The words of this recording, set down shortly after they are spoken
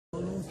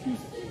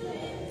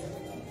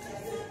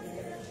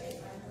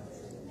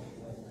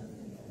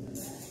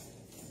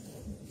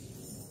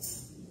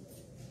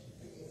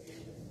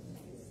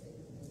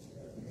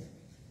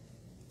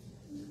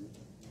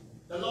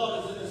The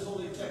Lord is in his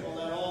holy temple,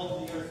 let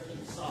all the earth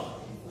keep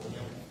solid before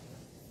him.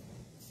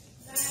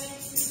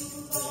 Thank you,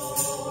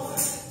 Lord.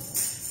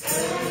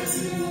 Thank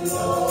you,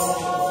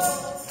 Lord.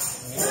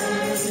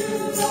 Thank you,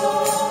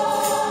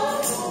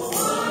 Lord, for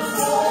one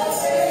more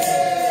day.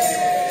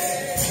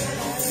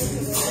 Thank you,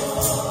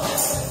 Lord.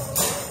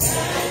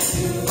 Thank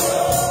you,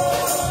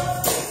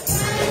 Lord.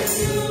 Thank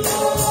you,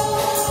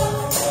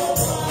 Lord, for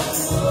one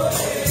more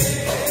day.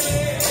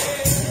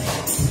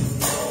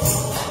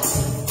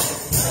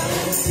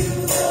 Thank you, Lord. Thank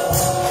you,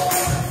 Lord,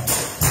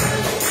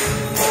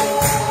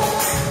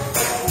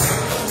 for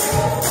one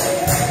more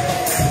day.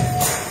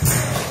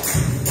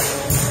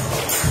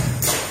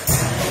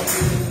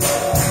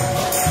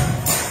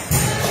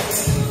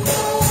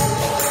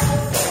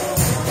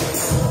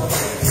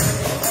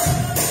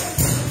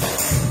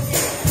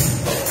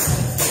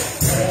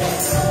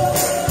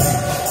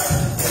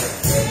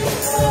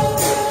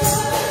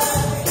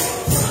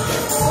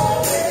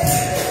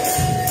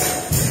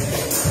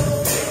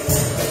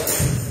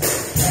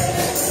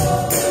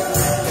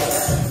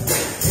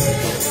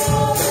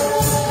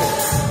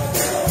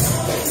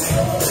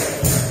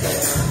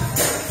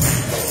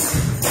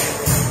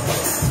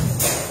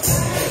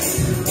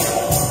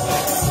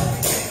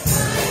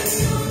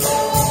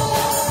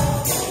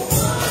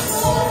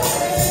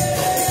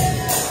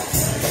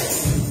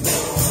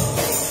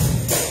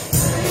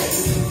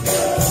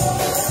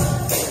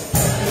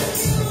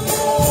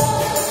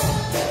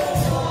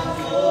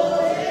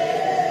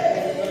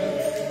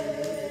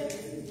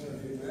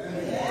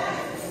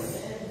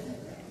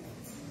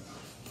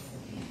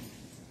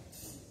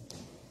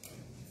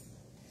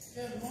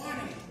 Good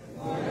morning.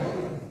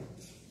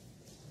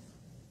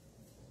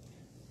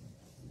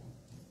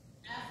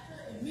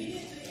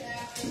 Immediately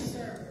after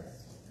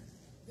service,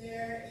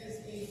 there is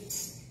a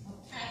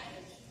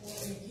package or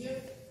a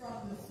gift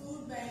from the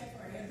food bank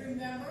for every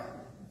member,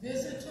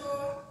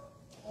 visitor,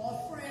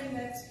 or friend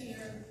that's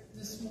here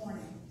this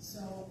morning.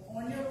 So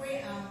on your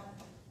way out,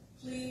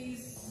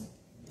 please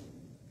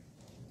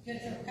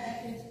get your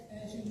package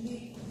as you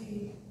leave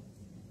the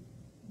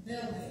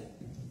building.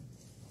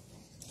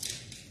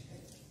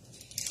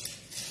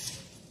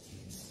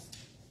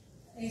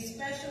 A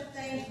special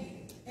thank you.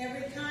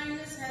 Every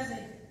kindness has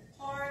a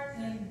part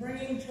in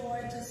bringing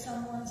joy to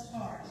someone's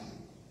heart.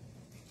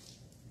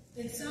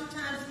 It's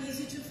sometimes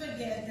easy to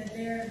forget that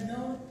there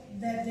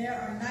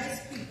are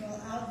nice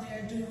people out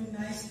there doing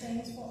nice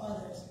things for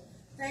others.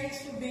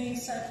 Thanks for being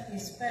such a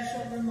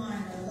special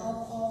reminder.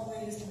 Love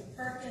always, the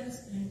Perkins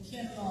and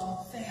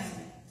Kinlaw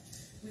family.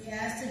 We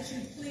ask that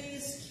you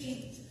please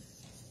keep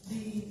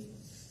the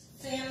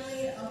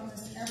family of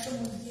Ms. Ethel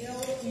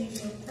McGill in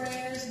your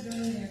prayers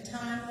during their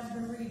time of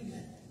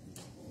bereavement.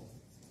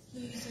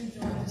 Please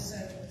enjoy the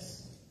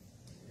service.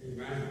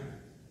 Amen.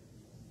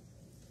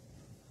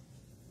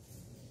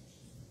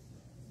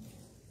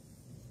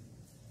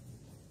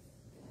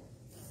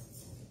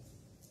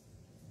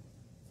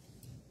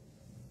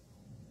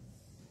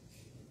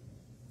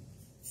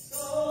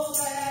 So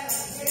glad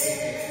I'm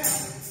here.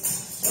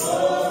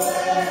 So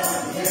glad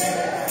I'm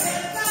here.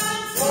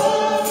 So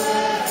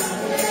glad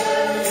I'm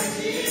here in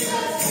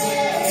Jesus'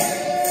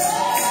 name.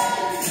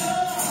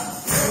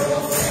 So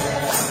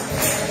glad I'm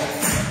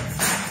here.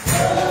 So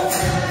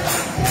glad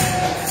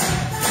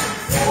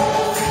I'm here.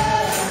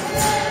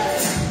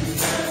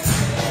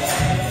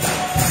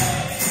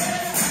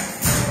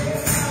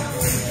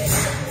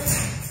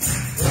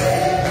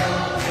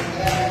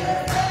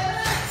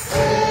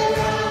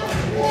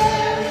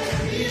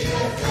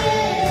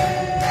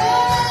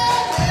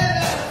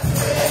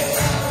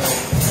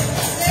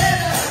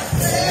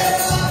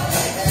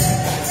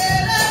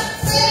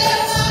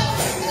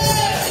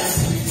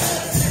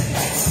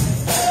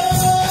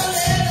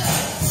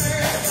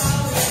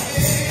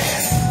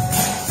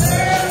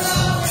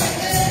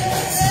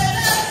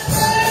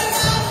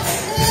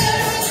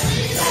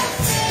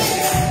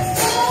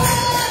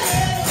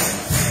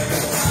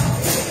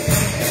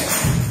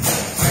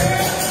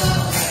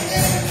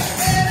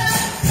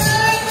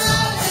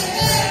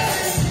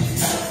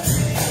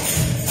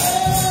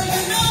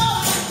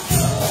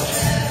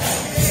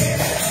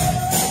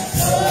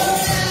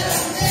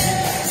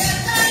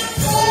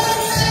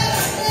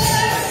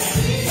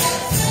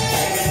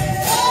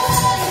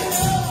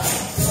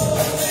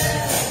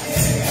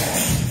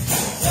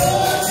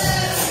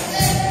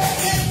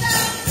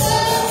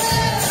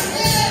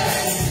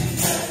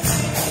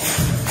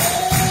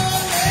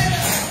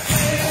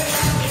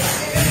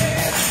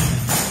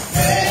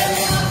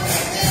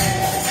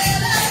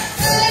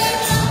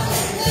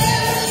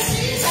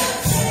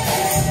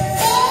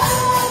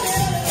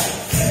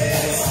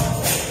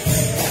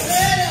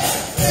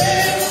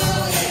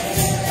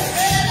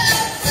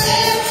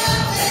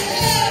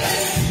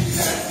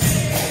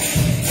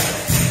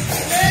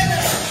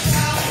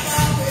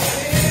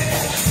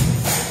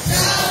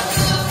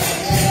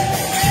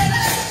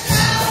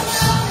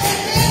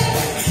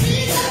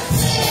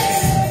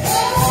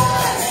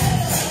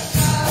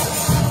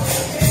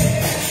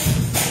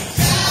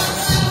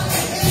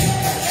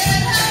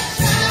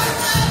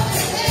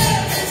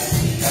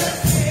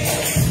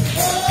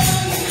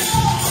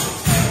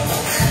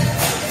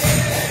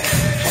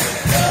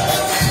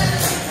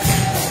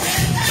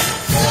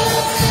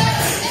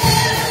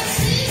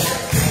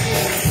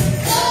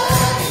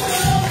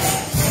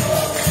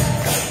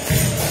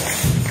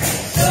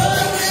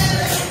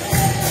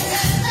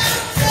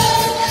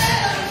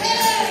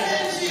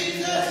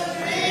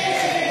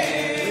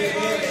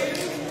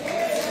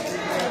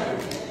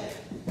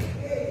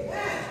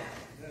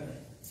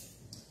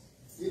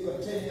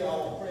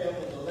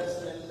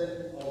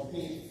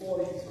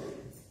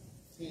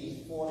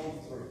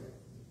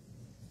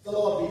 The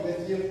Lord be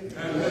with you.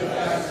 And with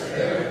thy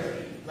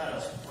spirit. Let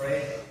us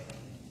pray.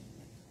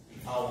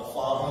 Our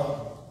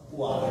Father,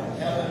 who art in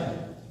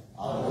heaven,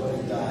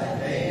 hallowed be thy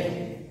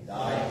name.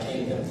 Thy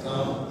kingdom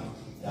come,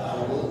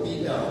 thy will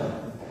be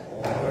done,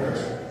 on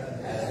earth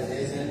as it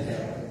is in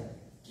heaven.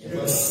 Give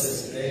us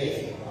this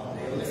day our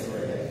daily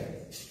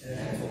bread,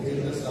 and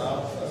forgive us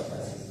our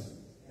trespasses,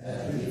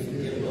 as we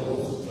forgive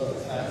those who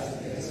trespass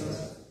against us.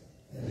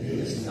 And lead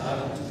us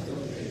not into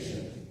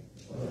temptation,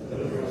 but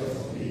deliver us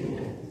from evil.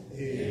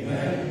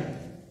 Amen.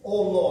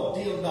 O Lord,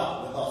 deal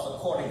not with us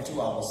according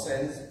to our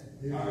sins.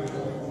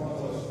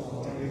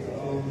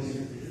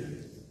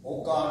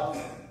 O God,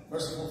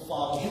 merciful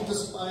Father, who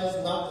despise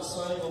not the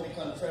sign of a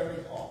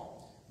contrary heart,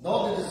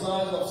 nor the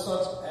desires of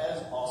such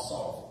as are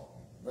sorrowful.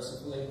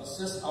 Mercifully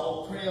assist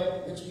our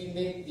prayer which we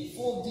make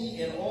before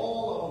thee in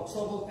all our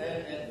trouble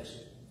and anguish.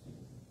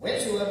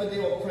 Whensoever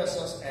they oppress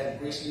us, and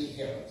graciously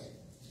hear us,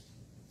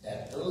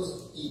 that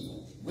those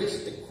evils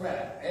which the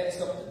craft and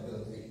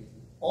susceptibility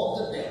of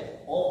the devil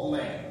of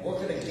man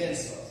working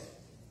against us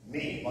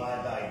may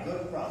by thy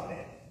good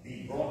providence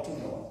be brought to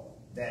naught,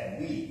 that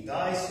we,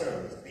 thy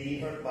servants,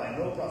 being hurt by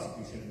no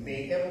prosecution,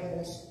 may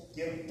evermore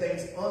give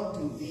thanks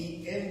unto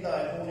thee in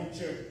thy holy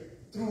church,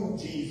 through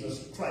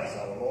Jesus Christ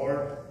our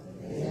Lord.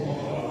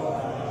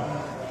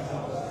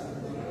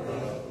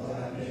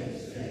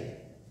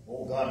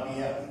 O God, we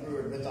have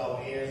heard with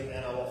our ears,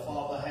 and our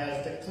Father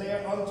has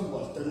declared unto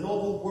us the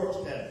noble works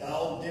that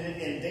thou didst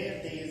in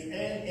their days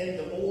and in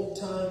the old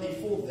time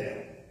before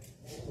them.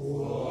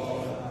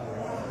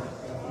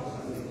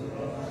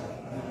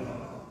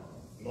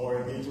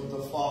 Glory be to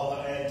the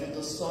Father, and to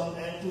the Son,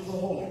 and to the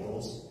Holy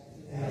Ghost.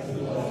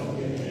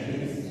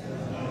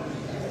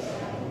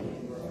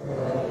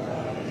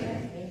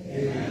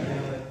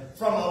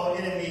 From our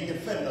enemy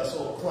defend us,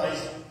 O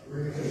Christ.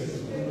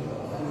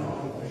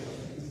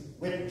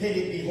 With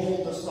pity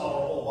behold the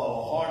sorrow of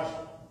our heart.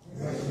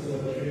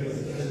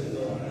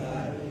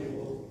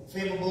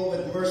 Favorable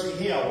with mercy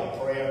hear our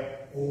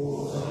prayer.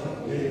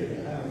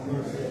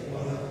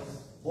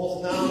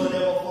 Both now and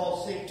ever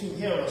forsake to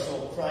hear us,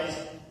 O Christ.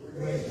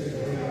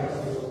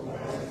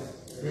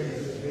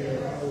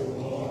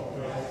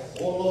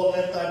 O Lord,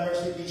 let thy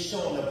mercy be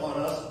shown upon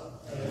us.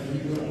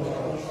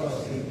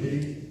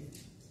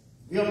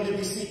 We only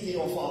beseech thee,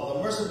 O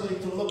Father, mercifully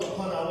to look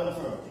upon our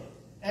infirmity,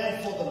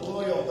 and for the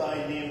glory of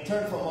thy name,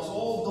 turn from us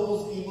all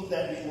those evils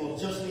that we will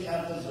justly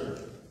have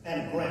deserved,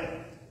 and grant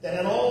that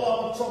in all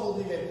our trouble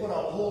we may put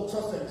our whole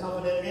trust and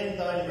confidence in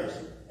thy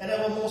mercy, and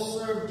evermore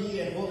serve thee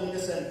in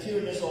holiness and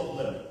pureness of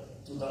living,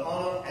 to the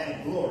honor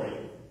and glory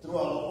through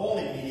our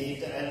only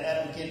mediator and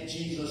advocate,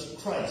 Jesus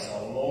Christ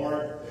our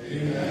Lord.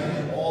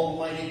 Amen.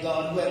 Almighty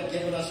God, who have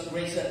given us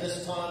grace at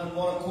this time in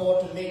one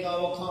accord to make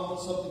our common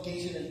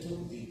supplication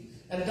unto thee,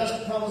 and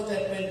thus promise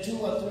that when two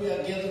or three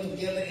are gathered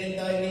together in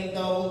thy name,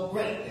 thou wilt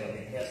grant their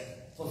request.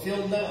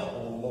 Fulfill now,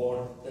 O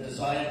Lord, the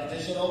desired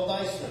petition of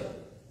thy servant,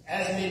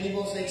 as may be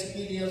most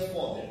expedient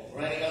for them,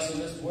 granting us in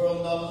this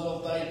world knowledge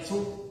of thy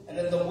truth, and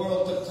in the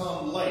world to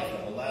come life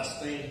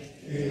everlasting.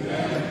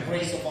 Amen. The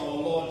grace of our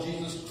Lord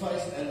Jesus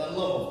Christ, and the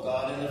love of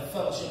God, and the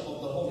fellowship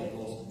of the Holy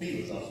Ghost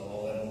be with us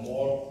all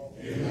evermore.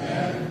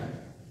 Amen.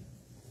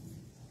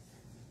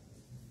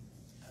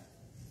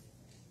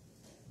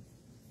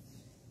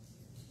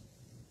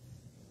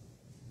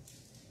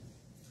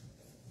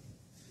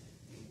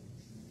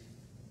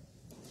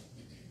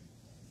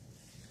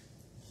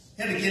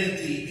 Here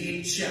begins the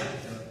 8th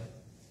chapter,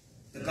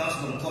 the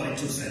Gospel according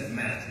to St.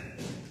 Matthew.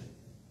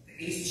 The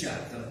 8th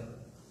chapter,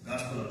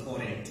 Gospel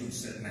according to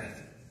St.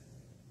 Matthew.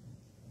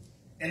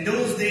 In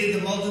those days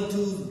the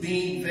multitude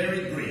being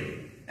very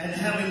great, and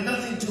having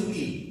nothing to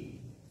eat,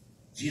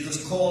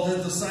 Jesus called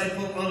his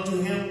disciples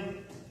unto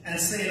him, and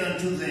said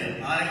unto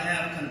them, I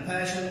have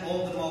compassion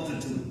on the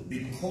multitude,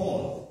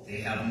 because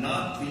they have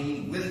not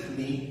been with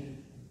me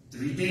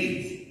 3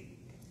 days,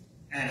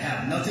 and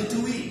have nothing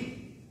to eat.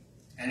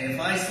 And if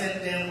I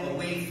set them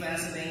away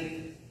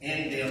fasting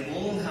in their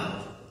own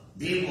house,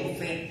 they will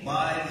faint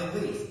by the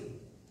way.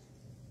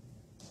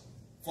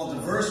 For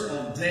the verse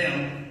of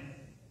them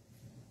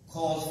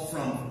calls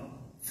from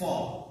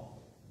far.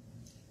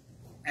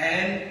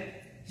 And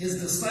his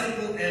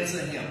disciple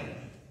answered him,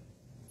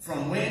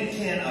 From when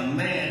can a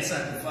man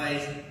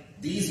sacrifice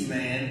these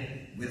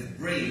men with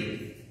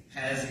bread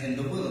as in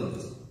the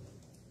wilderness?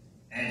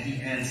 And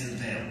he answered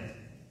them,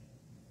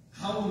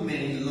 How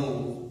many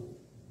loaves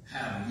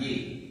have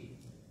ye?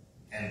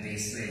 And they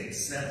said,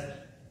 7.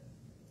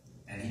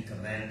 And he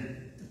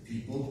commanded the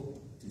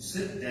people to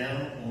sit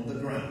down on the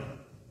ground.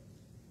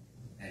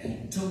 And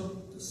he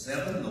took the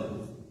 7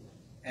 loaves,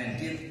 and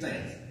gave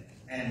thanks,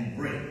 and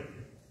bread,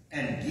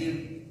 and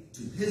gave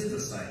to his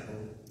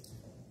disciples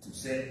to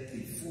set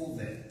before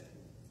them.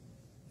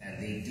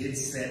 And they did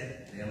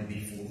set them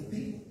before the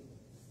people.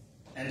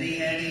 And they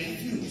had a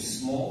few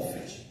small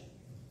fish.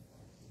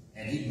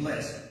 And he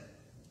blessed them,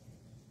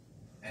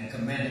 and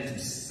commanded to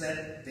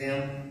set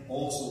them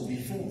also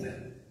before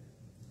them.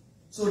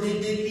 So they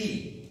did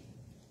eat,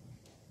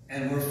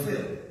 and were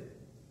filled.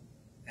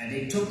 And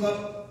they took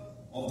up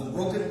of the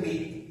broken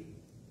meat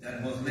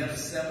left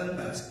 7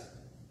 baskets,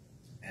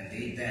 and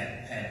they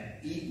that had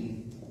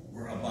eaten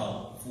were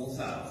about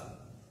 4,000,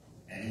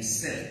 and he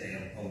sent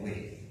them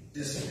away.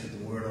 This is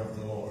the word of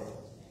the Lord.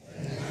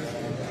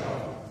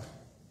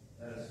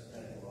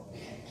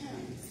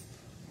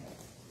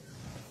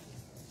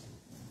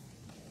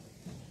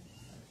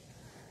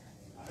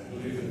 I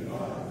believe in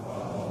God,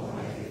 Father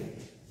Almighty,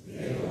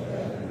 creator of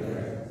heaven and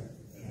earth,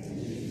 and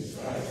in Jesus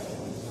Christ,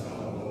 only Son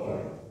of the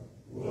Lord,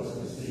 who was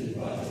conceived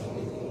by the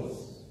Holy Ghost,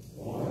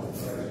 born of the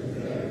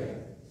Virgin Mary,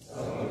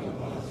 suffered under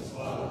Pontius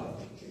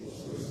Pilate, was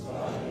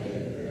crucified and laid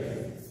in the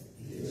grave.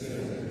 He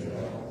descended into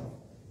hell.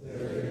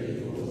 There he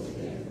rose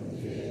again from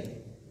the dead.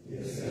 He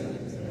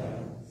ascended into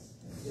heaven,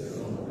 and sits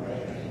on the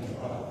right hand of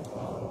God, the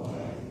Father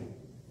Almighty.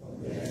 From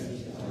there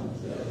he shall come to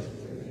judge the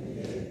living and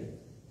the dead.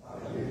 I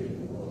believe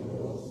in the Holy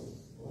Ghost,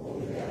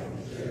 Holy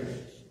Catholic Church,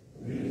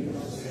 communion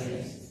of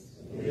saints,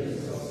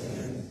 forgiveness of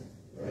sins,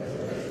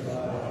 resurrection of the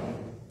body,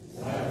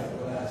 life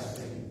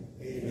everlasting.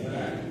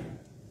 Amen.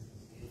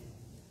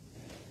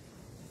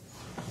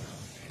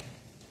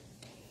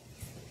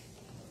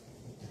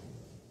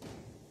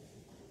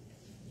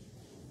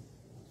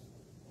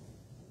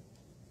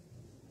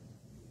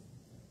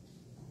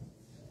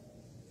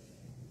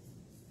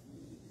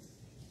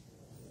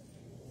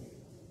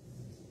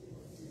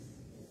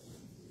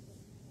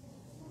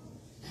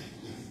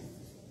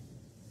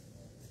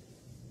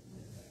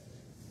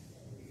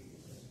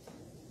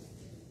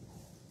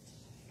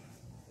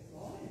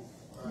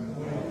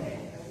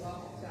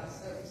 Welcome to our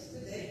service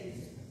today.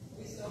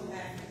 We're so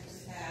happy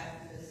to have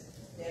Miss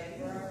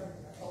Deborah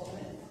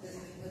Coleman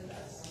visiting with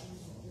us.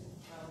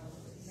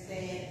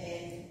 Stand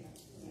in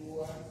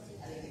your,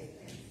 I didn't get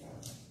it.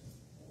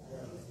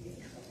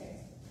 Okay.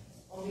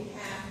 On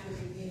behalf of the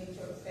Redeemer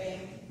Church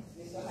family,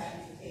 we're so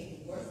happy to take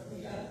you work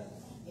with us.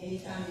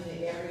 Anytime you're in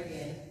the area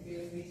again,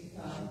 feel free to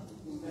come.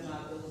 Remember,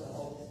 our doors are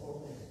always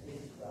open to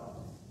visit you all.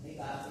 May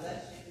God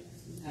bless you.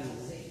 Have a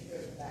safe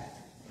trip back.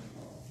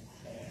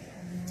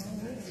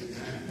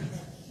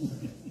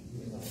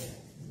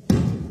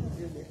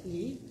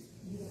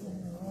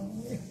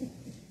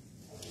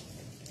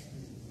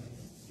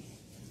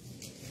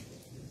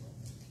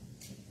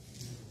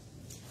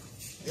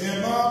 Hear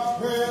my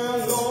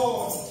prayer,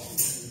 Lord.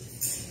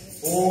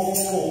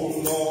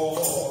 Oh,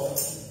 Lord.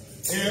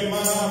 Hear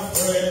my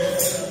prayer,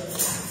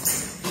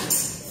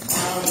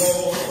 my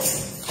Lord.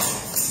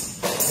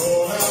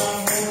 Lord, I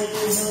know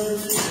you heard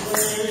me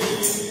pray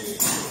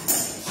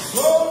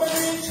so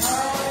many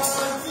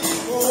times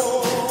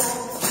before.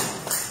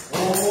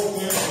 Oh,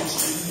 dear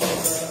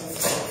Jesus.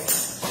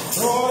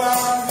 Lord, I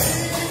need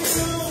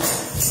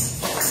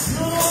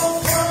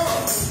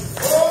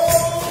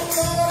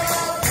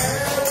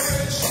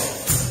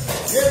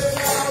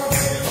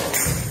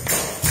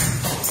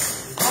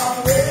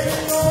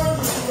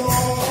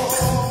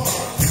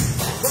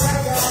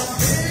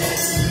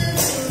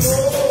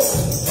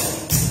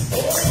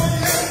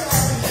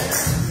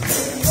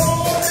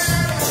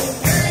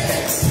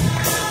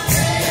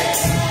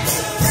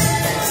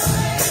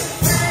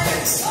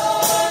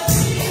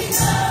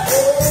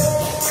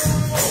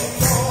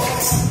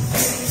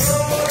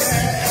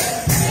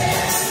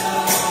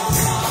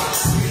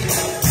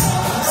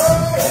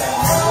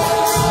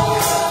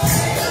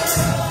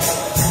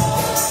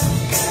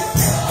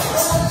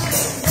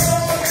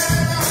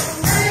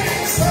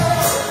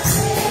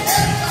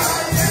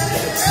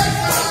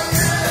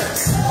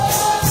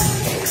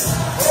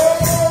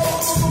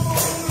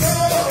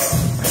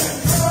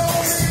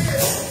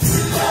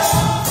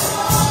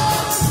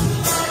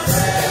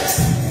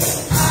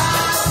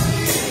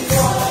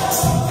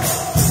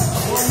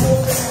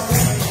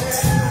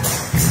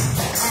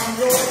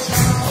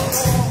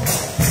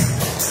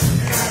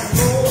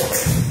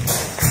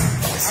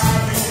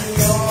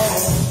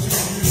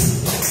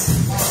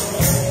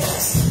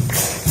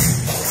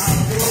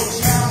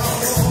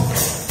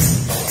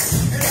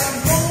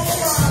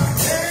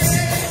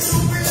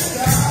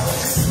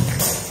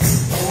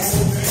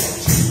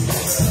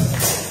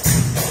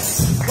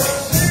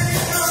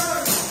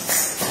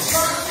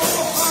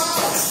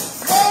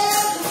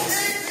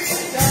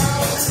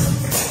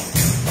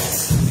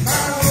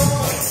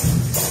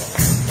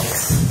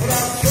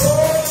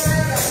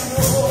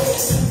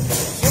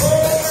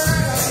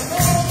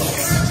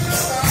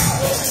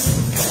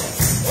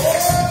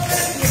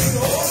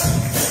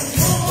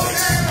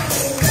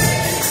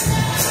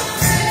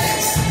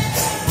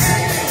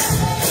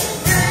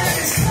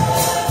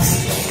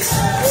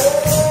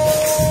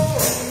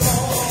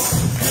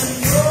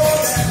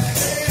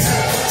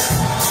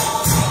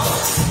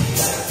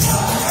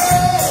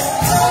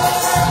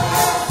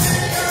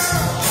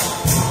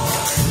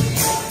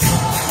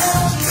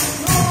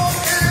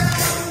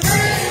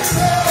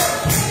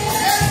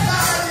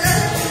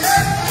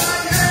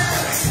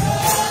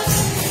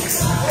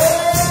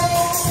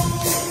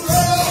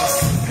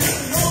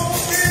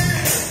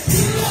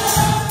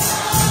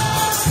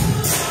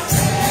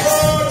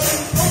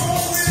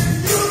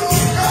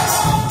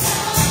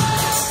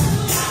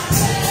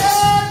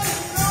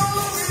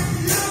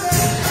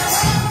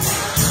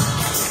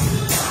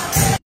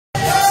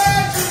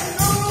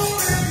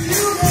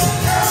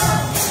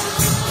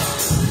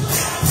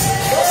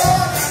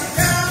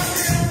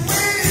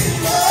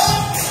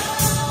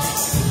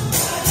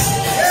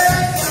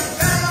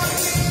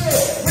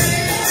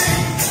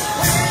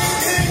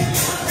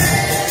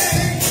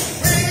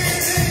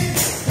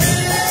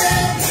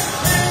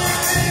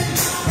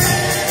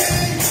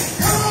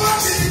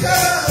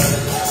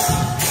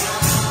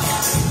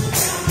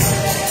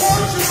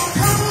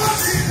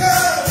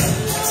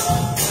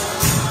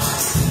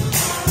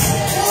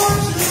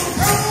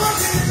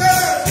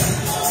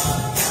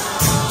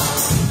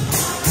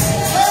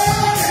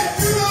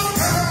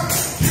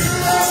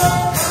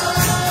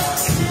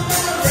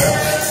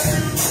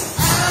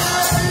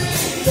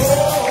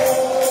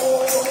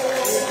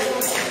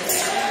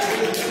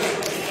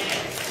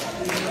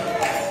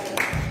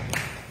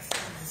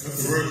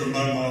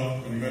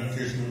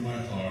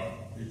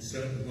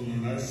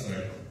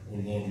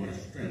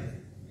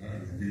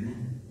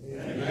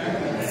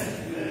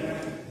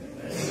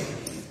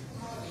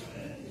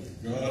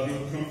God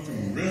will come to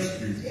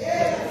rescue.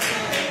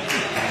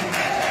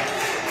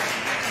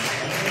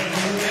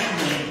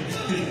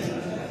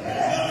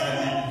 I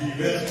need to be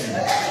rescued.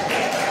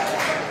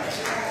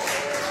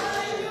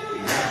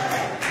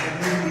 I'm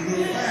moving a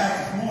little fast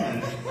this morning.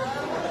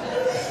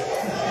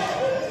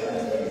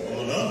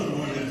 Well, the other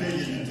one is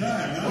taking the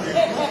time. Now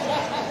they're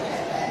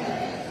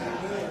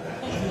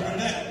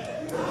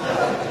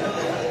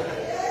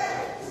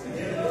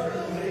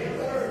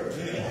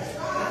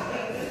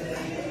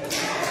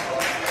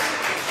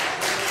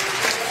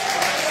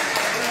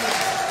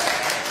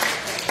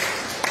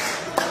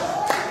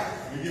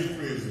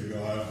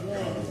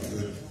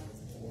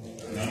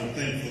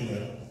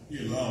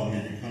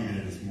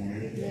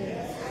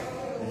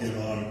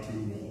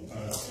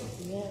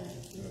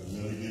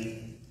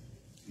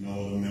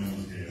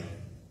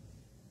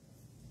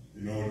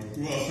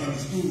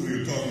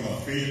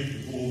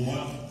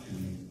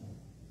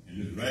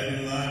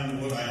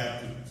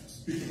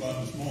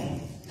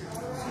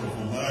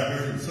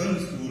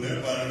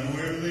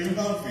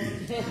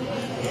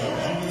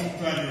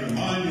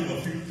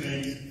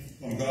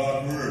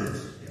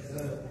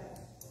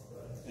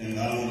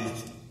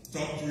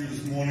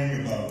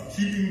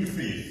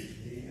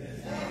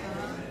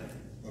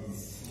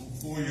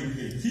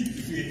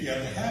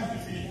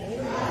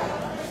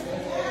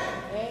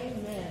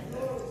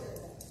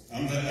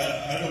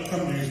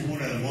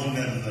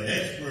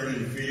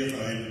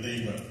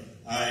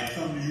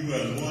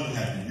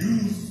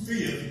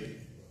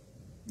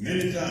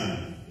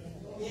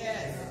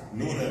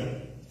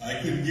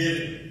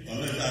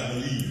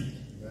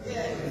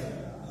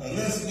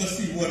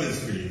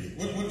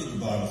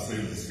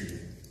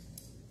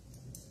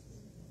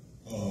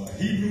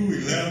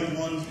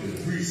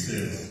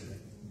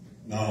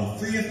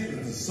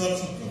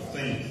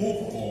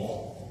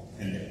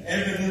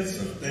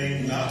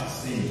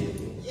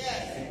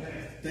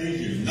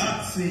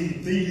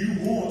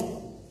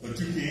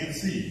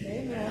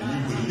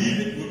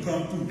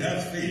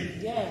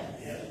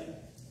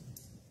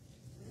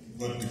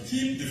But to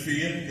keep the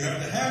faith, you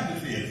have to have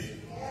the faith.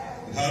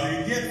 How do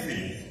you get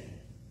faith?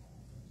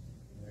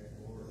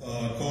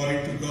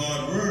 According to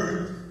God's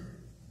word,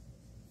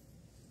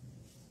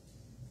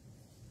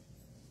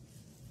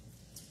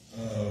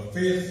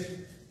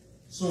 faith,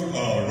 so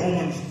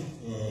Romans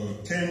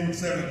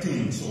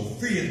 10:17. So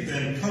faith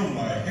then come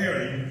by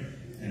hearing,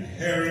 and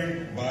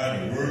hearing by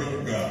the word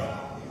of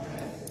God.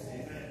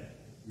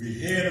 We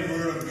hear the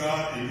word of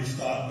God and we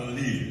start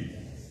believing.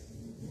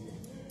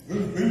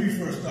 When we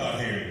first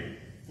start hearing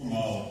from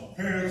our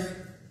parents,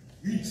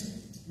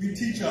 we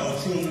teach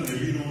our children that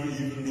we don't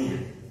even know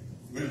it.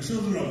 When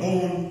children are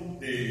born,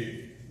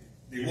 they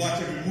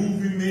watch every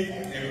move we make,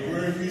 every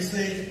word we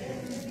say,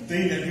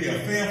 thing that we are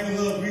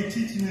fearful of. We're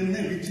teaching them to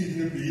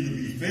either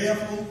be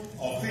fearful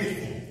or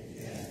faithful.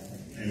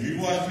 And we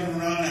watch them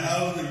around the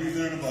house and we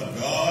learn about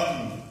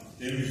God,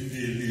 and then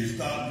we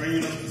start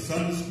bringing us to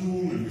Sunday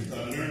school and we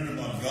start learning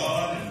about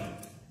God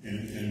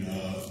and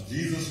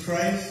Jesus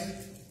Christ.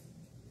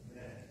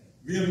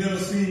 We have never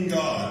seen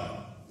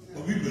God,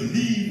 but we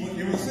believe what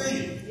they were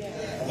saying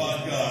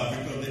about God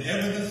because the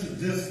evidence is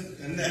this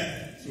and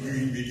that. So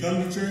we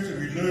come to church and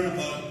we learn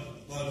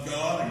about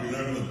God and we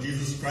learn about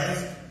Jesus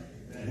Christ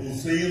who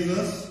saves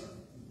us.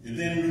 And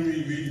then when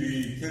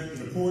we get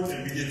to the point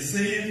that we get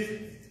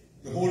saved,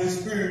 the Holy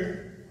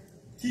Spirit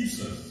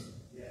keeps us.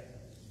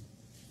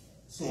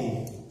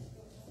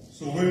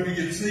 So when we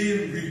get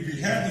saved,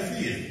 we have the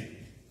faith.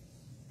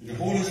 The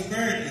Holy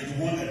Spirit is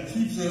the one that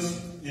keeps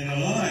us in a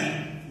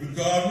line with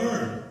God's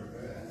word.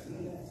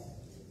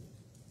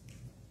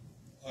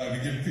 We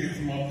get faith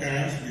from our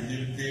parents, we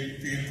get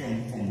faith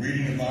from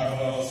reading the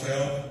Bible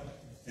ourselves,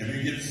 and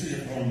we get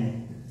faith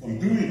from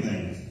doing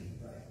things.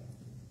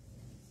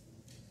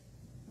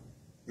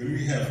 When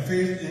we have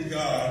faith in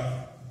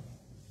God,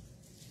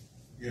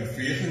 we have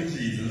faith in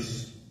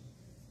Jesus,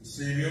 the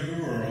Savior of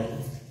the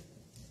world,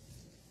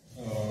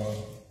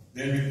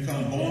 then we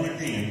become born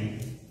again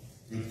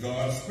with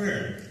God's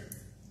Spirit,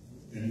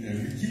 and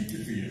we keep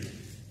the faith.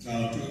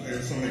 Now,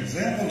 some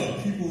example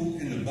of people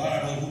in the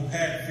Bible who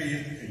had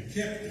faith and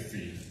kept the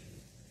faith.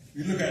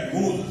 We look at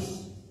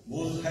Moses.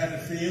 Moses had the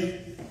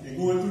faith, and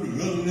going through the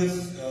wilderness,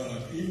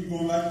 even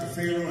going back to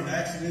Pharaoh and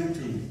asking him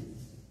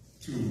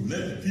to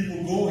let the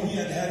people go, he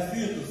had to have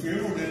faith because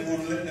Pharaoh didn't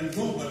want to let them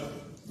go. But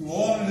through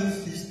all of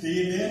this, he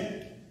stayed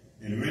there.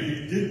 And when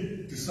he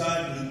did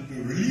decide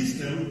to release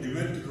them, they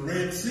went to the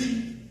Red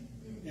Sea.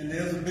 And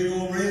there's a big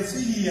old Red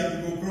Sea he had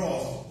to go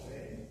across.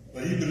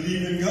 But he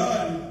believed in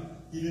God, and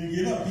he didn't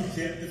give up. He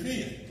kept the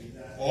faith.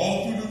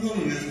 All through the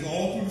wilderness,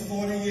 all through the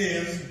 40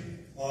 years,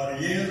 or the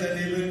years that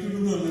they went through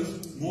the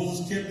wilderness,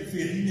 Moses kept the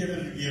faith. He never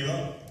gave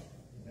up.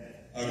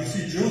 We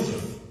see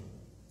Joseph.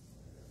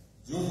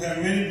 Joseph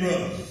had many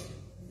brothers.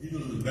 He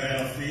was a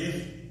man of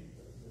faith.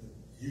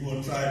 He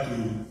would try to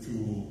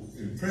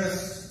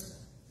impress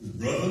his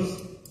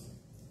brothers.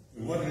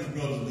 And what did his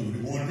brothers do?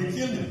 They wanted to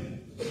kill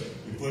him.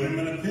 They put him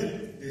in a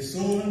pit. They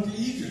sold him to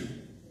Egypt.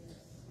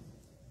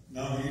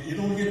 Now, you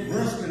don't get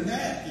worse than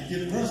that. You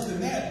get worse than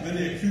that when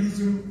they accuse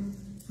him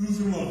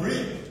of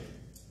rape.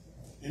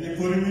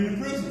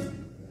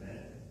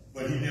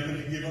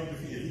 give up the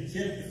faith. He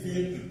kept the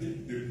faith,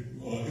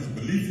 his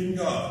belief in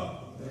God.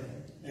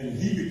 And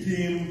he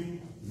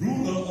became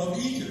ruler of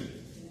Egypt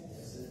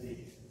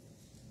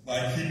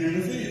by keeping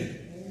the faith.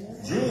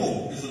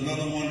 Job is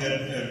another one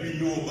that we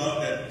know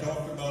about, that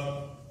talked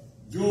about.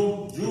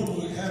 Job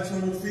had so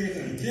much faith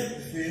and he kept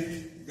the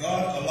faith.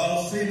 God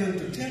allowed Satan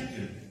to tempt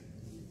him.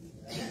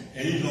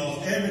 And he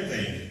lost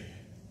everything.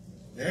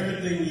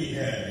 Everything he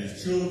had,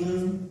 his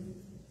children,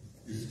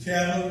 his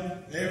cattle,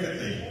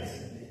 everything.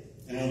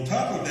 And on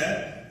top of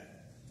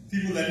that,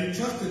 people that he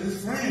trusted,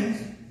 his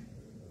friends,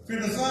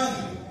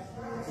 criticized him.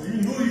 So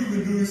you know you've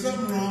been doing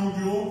something wrong,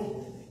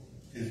 Job.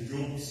 And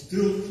Job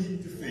still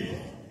keep the faith.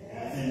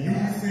 He knew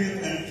the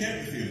faith and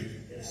kept the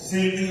faith.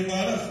 Same thing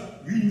about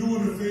us. We know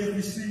the faith,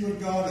 we see what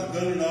God has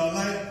done in our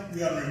life.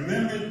 We have to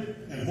remember it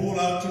and hold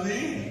out to the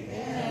end.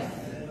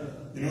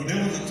 You know,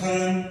 there was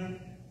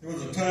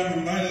a time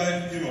in my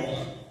life, you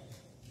know,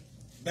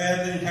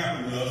 bad things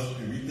happened to us,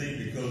 and we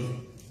think because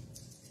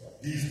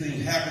these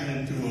things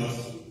happening to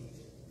us,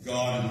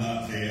 God is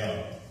not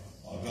there,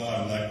 or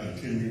God is not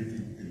continuing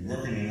to be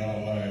working in our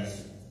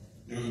lives.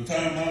 There was a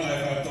time in my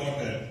life I thought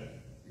that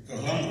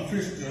because I'm a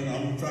Christian,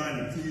 I'm trying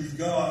to please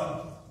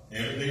God,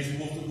 everything's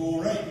supposed to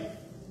go right.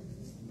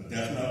 But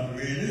that's not the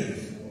way it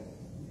is.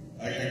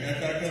 I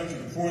got to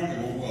the point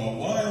of, well,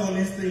 why are all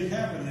these things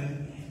happening?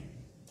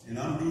 And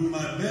I'm doing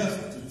my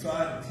best to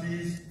try to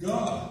please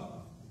God.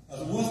 I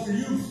said, what's the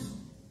use?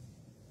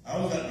 I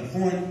was at the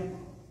point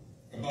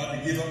about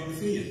to give up the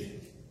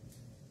faith.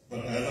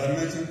 But as I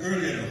mentioned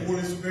earlier, the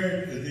Holy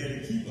Spirit is there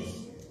to keep us.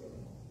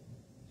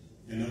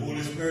 And the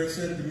Holy Spirit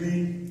said to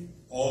me,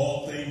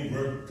 all things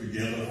work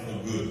together for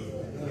good.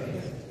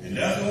 And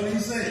that's what he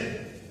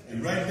said.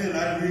 And right then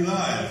I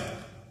realized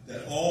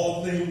that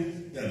all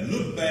things that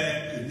look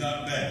bad is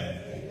not bad.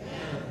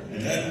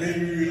 And that made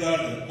me realize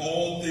that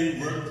all things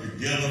work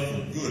together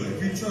for good.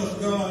 If we trust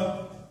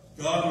God,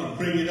 God will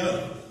bring it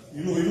up.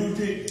 You know,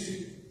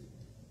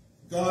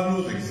 God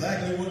knows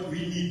exactly what we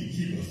need to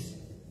keep us.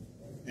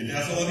 And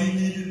that's all he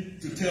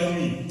needed to tell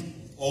me.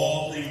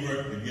 All things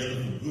work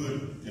together for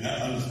good. And I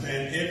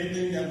understand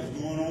everything that was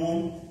going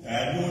on. And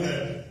I know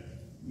that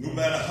no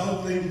matter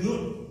how things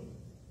look,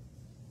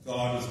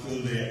 God is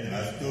still there. And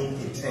I still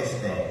could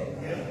trust God.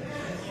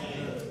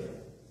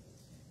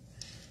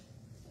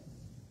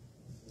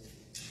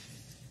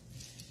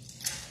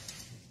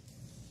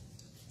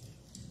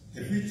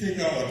 If we take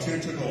our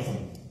attention off of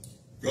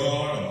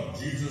God or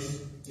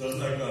Jesus, just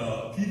like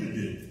Peter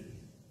did.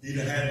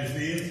 Peter had the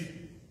faith.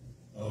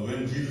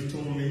 When Jesus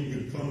told him he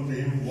could come to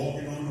him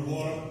walking on the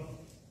water,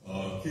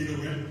 Peter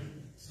went,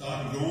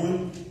 started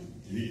going,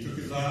 and he took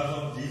his eyes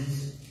off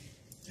Jesus,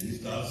 and he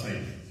started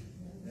sinking.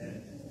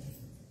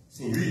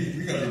 So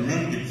we got to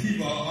remember to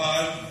keep our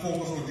eyes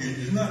focused on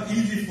Jesus. It's not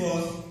easy for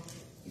us,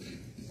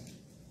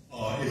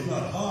 it's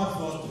not hard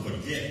for us to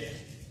forget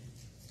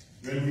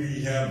when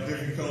we have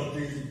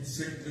difficulties,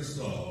 sickness,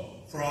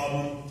 or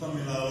problem come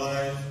in our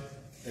lives.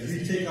 If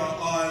we take our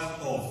eyes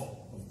off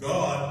of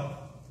God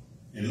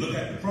and look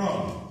at the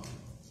problem,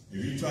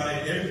 if we try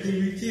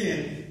everything we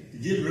can to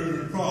get rid of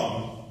the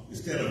problem,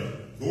 instead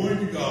of going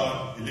to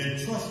God and then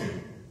trust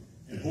him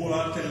and hold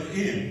out till the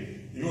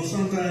end. You know,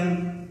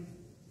 sometimes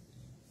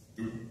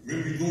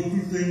when we go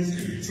through things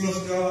and we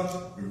trust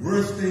God, the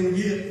worst thing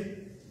we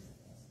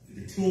get,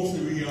 the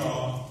closer we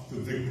are to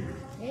victory.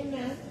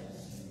 Amen.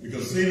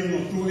 Because Satan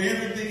will throw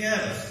everything at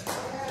us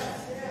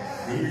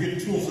when we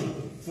get closer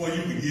before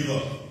you can give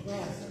up.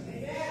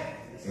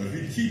 So if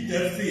we keep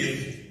that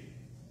faith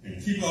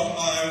and keep our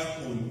eyes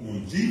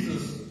on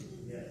Jesus,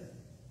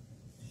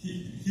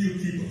 he'll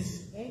keep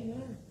us.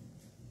 Amen.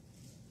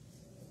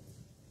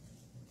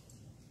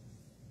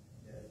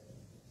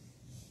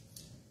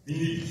 We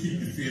need to keep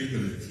the faith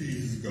because it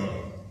pleases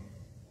God.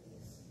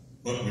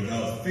 But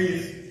without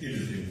faith, it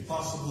is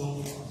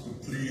impossible to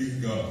please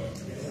God.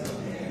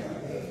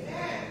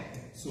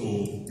 So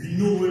we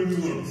know when we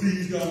want to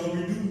please God, what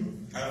we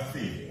do? Have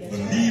faith.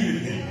 Believe in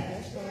him.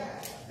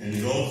 And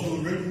it's also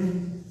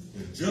written,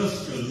 the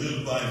just shall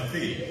live by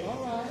faith.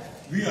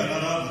 We are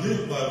not out to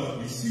live by what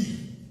we see.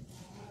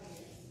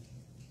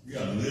 We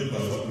are to live by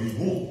what we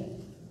want,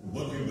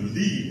 what we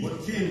believe,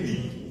 what can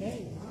be.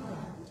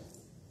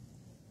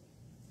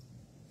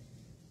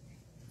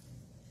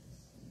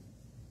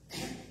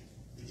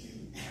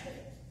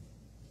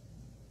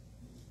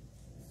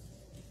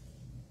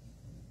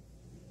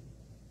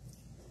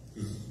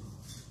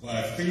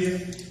 By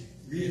faith,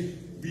 we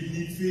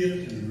need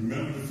faith, and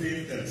remember the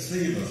faith that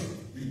saves us.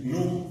 We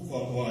know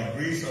for our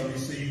grace are we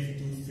saved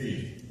through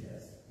faith.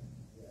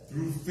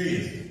 Through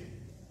faith.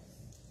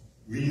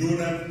 We know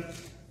that,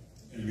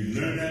 and we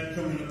learn that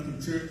coming up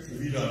to church, and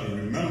we got to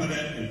remember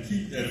that and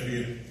keep that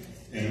faith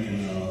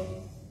and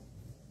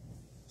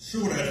show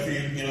that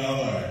faith in our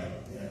lives.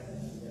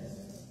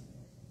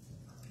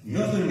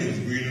 Nothing is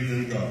greater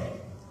than God.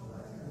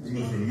 We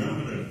must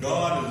remember that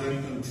God is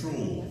in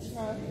control.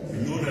 We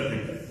know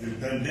that the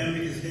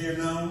pandemic is here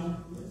now.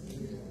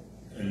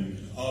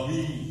 And are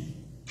we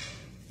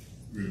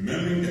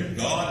remembering that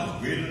God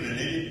is greater than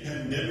any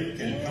pandemic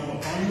can come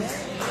upon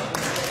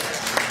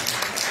us?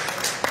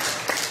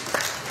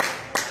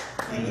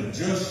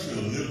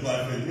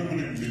 by faith.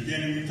 Remember in the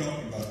beginning I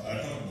talked about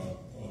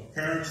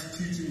parents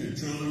teaching their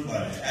children by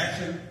their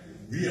action.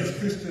 We as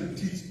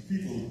Christians teach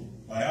people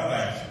by our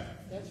action.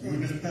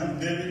 During this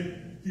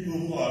pandemic, people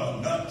who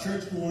are not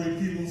church-going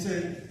people say,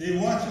 they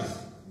watch us.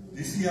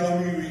 They see how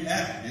we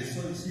react. They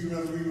see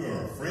whether we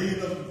were afraid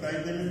of the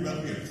pandemic,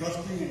 whether we are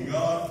trusting in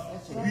God.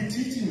 So we're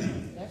teaching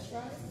them. That's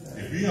right.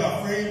 If we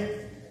are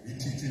afraid, we're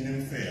teaching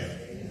them faith.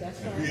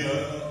 If we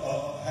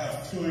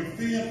have showing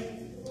fear,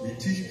 we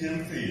teach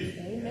them faith.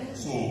 Amen.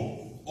 So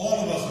all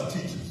of us are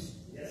teachers.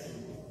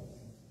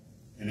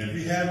 And if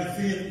we have the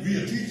faith, we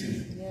are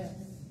teaching.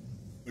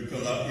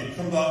 Because it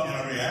comes out in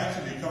our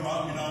reaction, it comes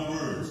out in our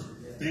words.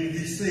 Things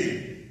we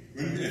say.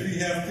 If we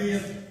have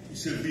faith, it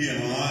should be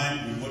in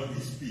line with what we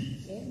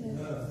speak.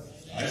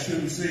 I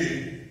shouldn't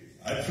say,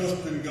 I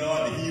trust in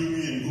God to heal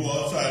me and go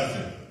outside and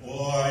say,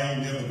 oh, I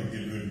ain't never going to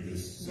get rid of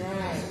this.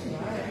 Right.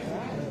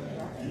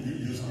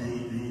 You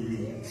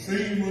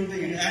saying one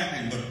thing and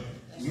acting, but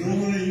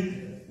normally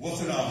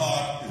what's in our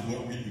heart is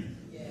what we do.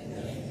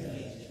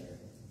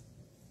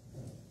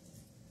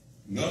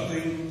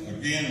 Nothing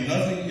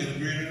is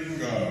greater than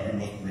God. We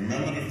must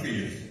remember the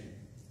faith.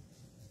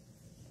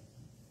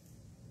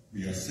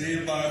 We are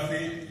saved by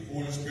faith. The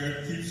Holy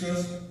Spirit keeps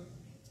us.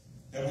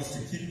 Help us to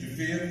keep the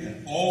faith.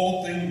 And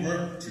all things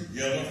work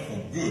together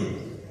for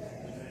good.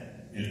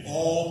 In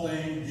all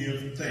things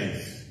give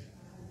thanks.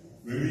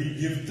 When we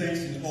give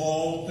thanks in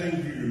all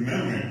things, we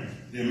remember.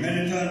 There are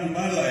many times in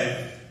my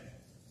life,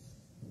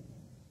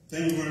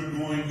 things were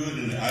going good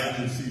and I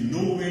didn't see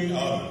no way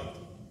out of it.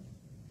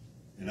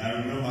 And I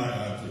remember I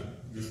had to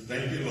just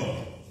thank you,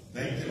 Lord.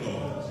 Thank you,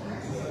 Lord.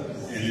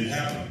 And it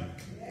happened.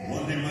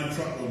 One day my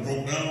truck was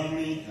broke down on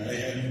me. I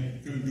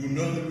couldn't do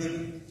nothing with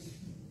it.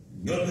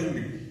 Nothing.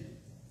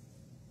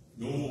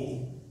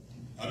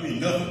 Nothing.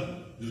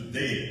 Just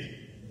dead.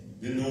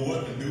 Didn't know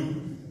what to do.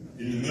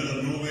 In the middle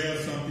of nowhere,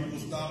 some people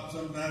stop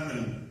sometimes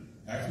and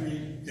ask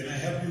me, can I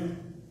help you?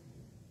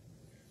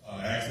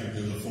 I asked if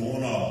there's a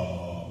phone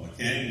or a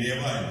mechanic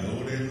nearby.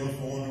 No, there's no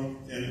phone or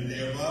mechanic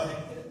nearby. I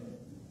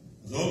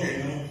said, okay,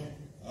 no,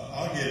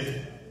 I'll get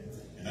it.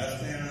 And I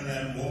stand on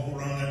that and walk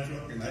around that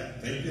truck and I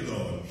thank you,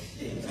 Lord.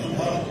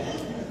 Somehow,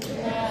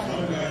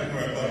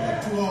 for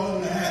about 2 hours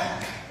and a half.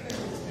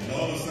 And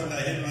all of a sudden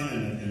I hit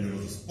running and there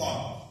was a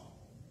spark.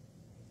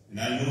 And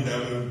I knew that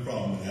was a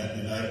problem.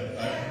 And I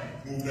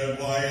moved that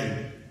wire and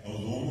I was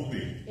on my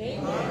way.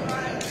 If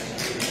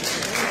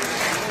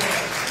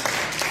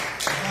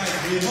I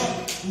gave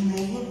up, who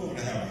knows what was going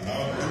to happen? I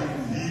was going to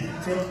leave the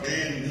truck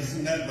there and this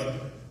and that, but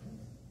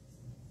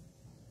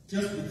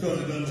just because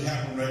it doesn't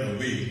happen right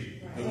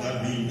away does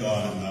not mean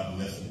God is not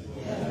blessing it.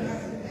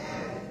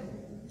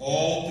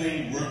 All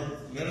things work,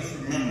 let us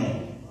remember,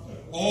 that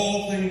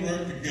all things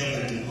work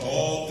together and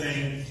all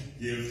things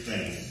give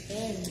thanks.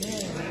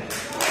 Amen.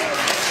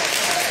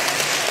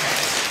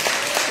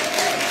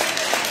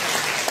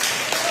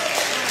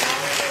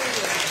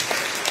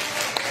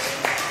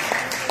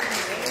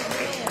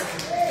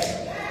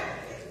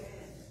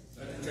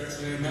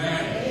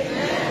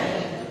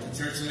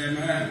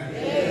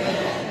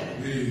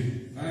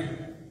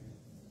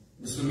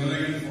 Mr.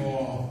 Milligan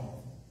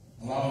for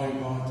allowing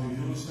God to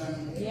use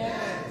them.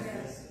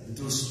 And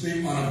to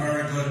speak on a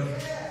very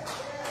good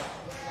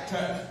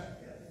text.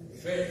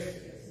 Faith.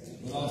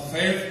 Without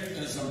faith,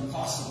 it's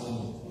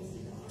impossible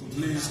to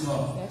please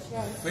God. That's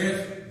right.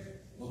 Faith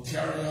will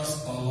carry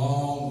us a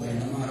long way,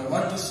 no matter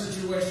what the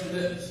situation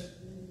is.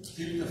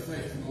 Keep the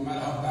faith. No matter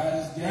how bad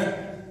it gets,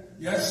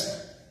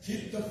 yes,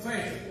 keep the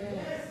faith.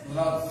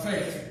 Without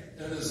faith,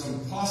 it is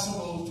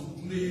impossible to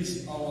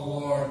please our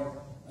Lord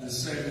and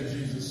Savior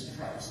Jesus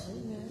Christ.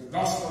 The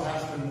gospel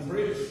has been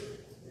preached.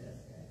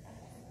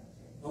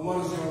 And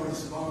what is your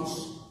response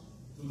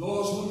to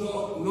those who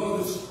don't know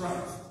this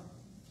Christ,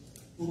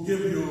 who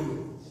give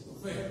you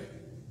the faith?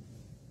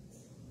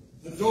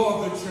 The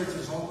door of the church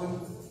is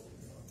open.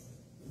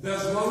 If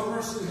there's one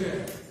person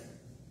here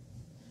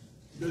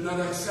who did not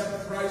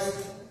accept Christ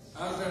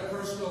as their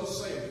personal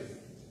Savior,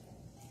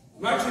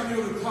 I'm asking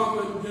you to come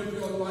and give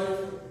your life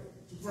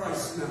to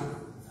Christ now.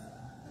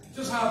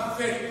 Just have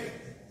faith.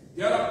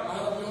 Get up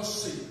out of your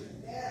seat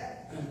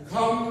and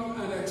come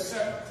and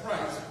accept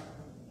Christ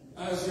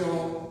as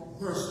your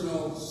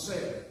personal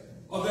Savior.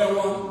 Are there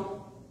one?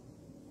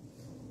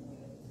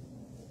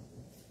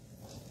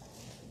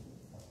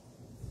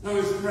 Now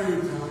it's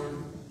praying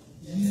time.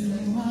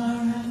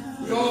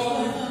 We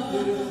all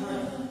need to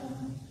pray.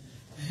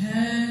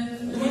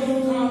 And when you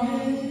come,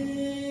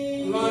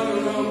 line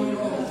around the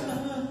altar.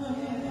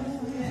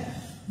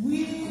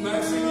 I'm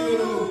asking you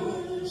to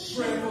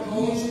pray for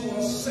those who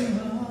are sick.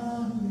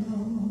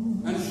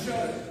 And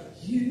shut it.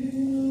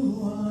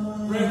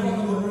 Pray for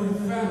the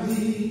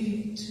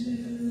family.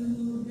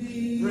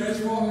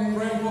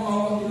 Pray for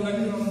our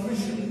elected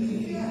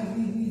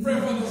officials. Pray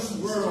for this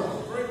world.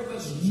 Pray for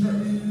this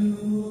church.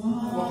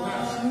 For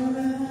pastors.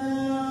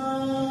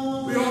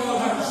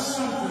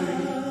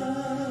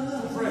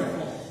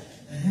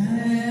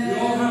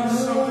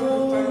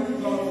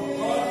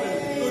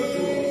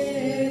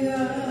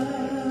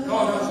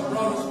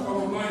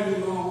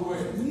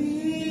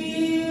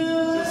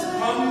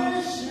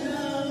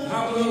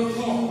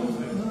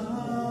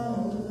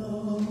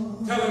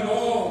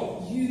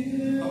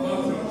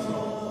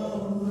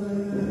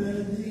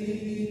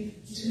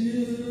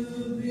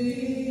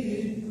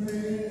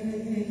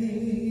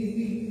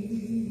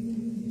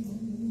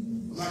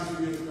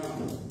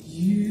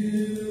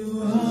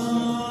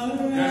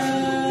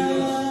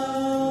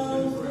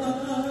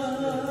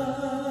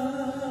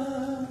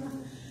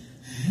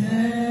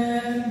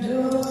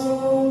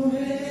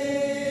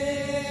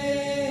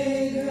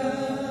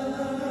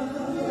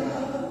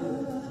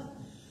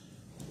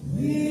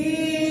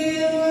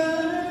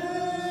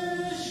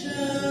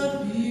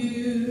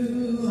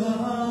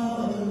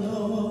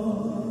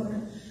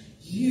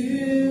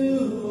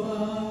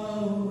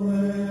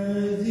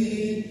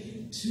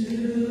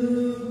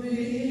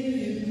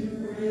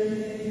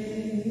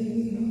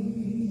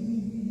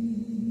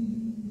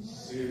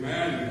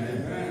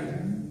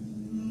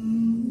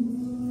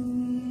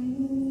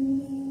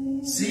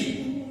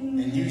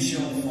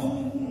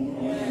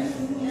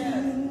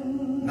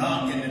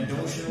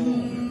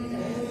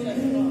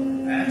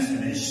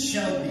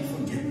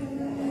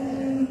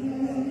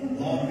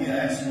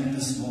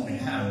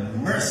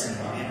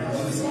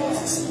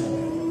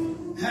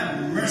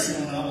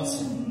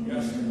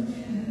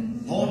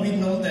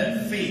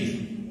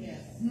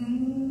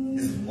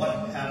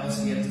 what have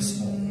us here this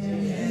morning.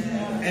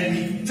 And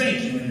we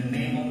thank you in the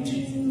name of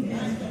Jesus.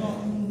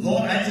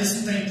 Lord, I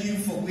just thank you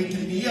for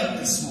waking me up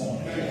this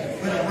morning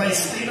with a right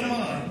state of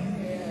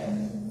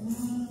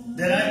mind,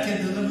 that I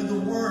can deliver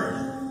the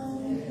word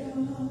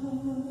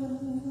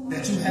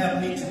that you have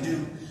me to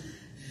do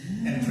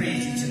and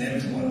praise each and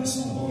every one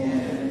this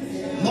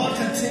morning. Lord,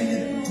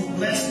 continue to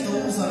bless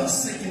those that are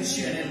sick and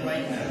shed in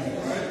right now.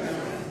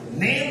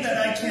 Name that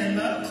I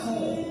cannot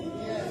call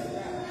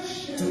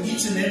to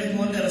each and every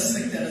one that is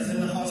sick, that is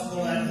in the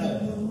hospital at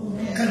home.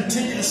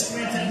 Continue to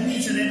strengthen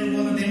each and every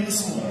one of them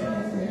this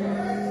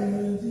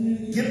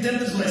morning. Give them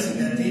the blessing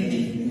that they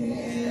need.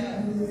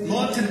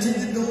 Lord,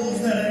 continue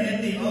those that are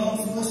in the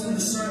armed forces in the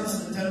service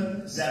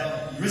that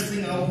are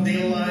risking out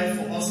their life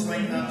for us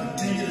right now.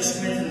 Continue to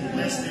strengthen and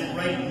bless them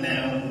right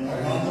now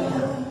around the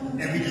world.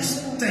 And we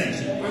just thank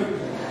you.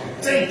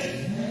 Thank you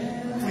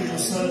for your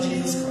son,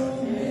 Jesus Christ.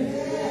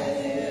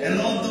 And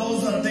Lord,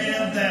 those are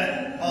there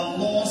that are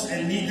lost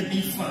and need to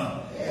be found.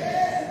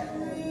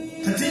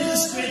 Continue to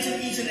strengthen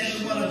each and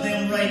every one of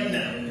them right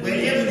now,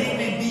 wherever they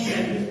may be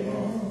at.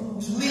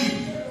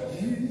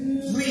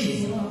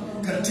 Please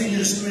continue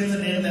to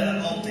strengthen them that are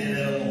out there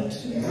that are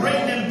lost.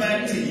 Bring them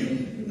back to you.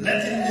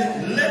 Let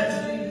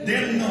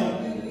them know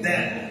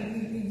that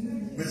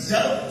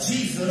without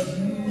Jesus,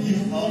 you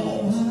are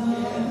lost.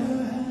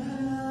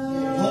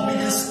 Lord, we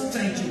just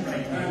thank you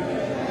right now,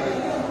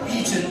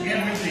 each and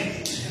every day,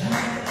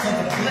 for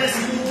the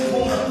blessing you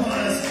pour upon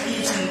us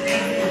each and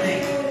every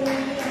day.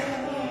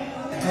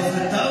 Because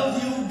without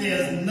you,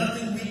 there's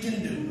nothing we can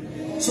do.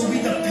 So we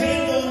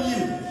depend on you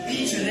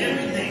each and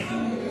every day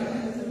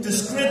to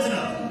strengthen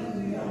us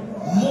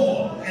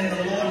more in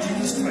the Lord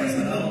Jesus Christ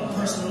and our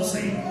personal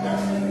Savior.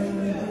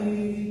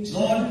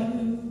 Lord,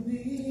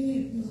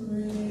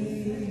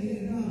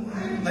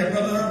 like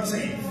Brother Herb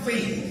said,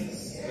 faith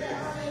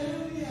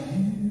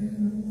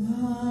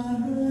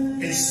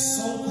is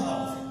so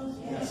powerful.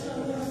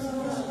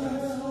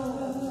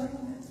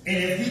 And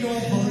if we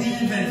don't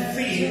believe in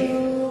faith,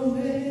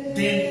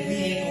 then we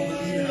ain't going to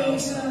believe in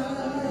ourselves.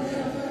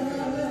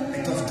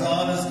 Because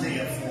God is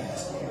there for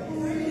us.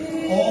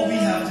 All we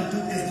have to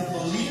do is to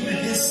believe in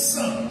His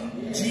Son,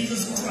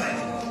 Jesus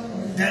Christ,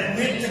 that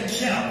went to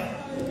Calvary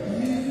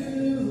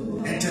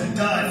and to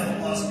die for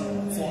us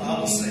for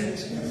our sins.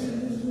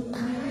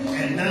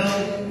 And now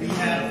we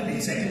have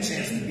a second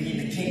chance to be in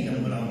the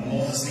kingdom with our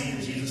Lord and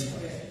Savior Jesus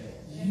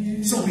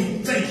Christ. So we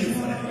thank you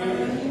for that.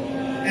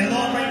 And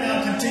Lord, right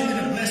now, continue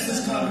to bless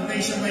this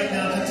congregation right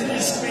now. Continue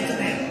to strengthen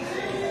them.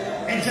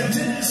 And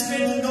continue to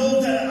strengthen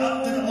those that are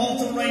up to the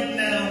altar right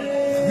now.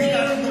 We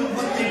don't know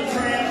what their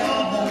prayer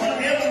are, but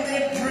whatever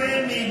their prayer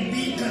may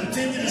be,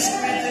 continue to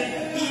strengthen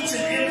each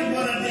and every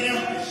one of them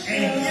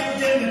and give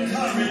them the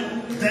courage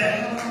that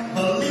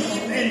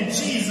believe in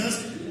Jesus,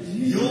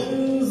 your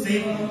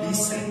faith will be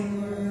saved.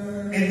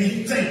 And we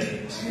thank you.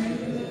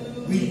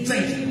 We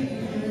thank you.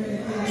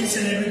 Each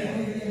and every one.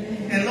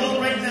 And Lord,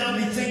 right now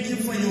we thank you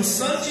for your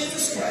Son,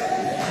 Jesus Christ,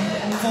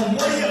 for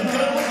what you have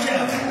done with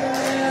Calvary.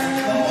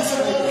 But most of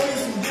all, we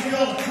give you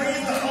all the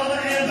praise, the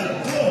honor, and the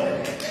glory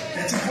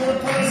that you put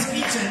upon us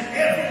each and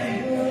every day.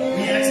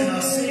 We ask in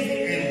our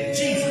Savior, in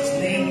Jesus'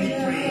 name we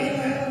pray,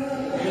 amen.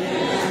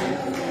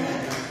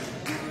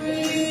 We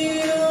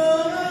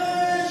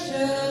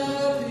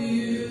worship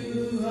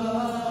you,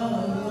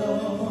 our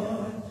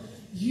Lord.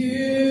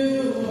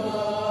 You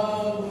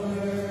are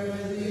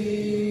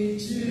worthy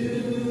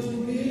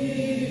to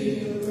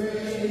be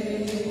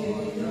praised.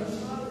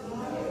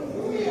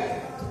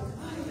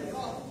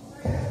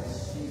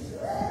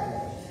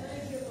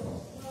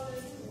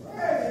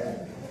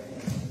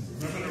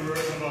 Remember the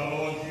words of our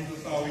Lord Jesus,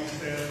 how He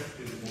said,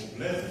 it is more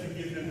blessed to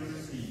give than to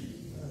receive.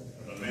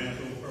 But a man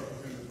so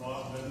perfect in his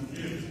heart doesn't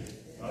give,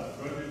 not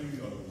grudgingly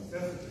or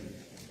necessity,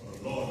 for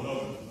the Lord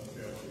loveth us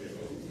therefore.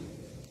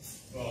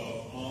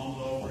 Alms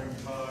offering,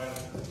 tithe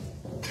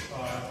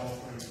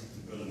offering,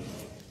 and building up.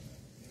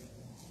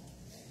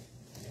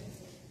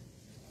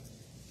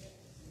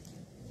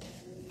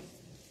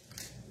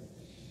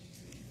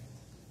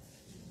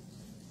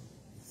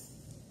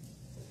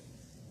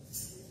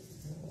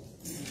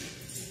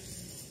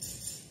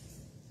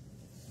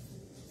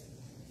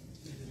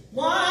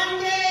 One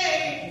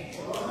day, I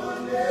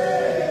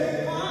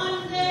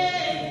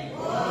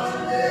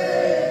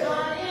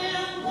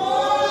am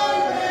born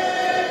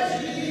where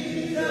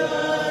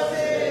Jesus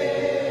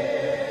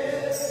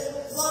is.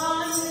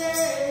 One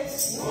day,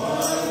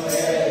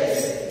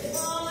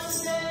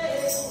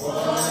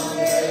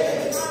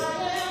 I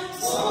am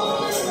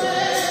born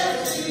where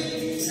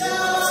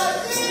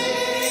Jesus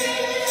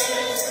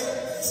is.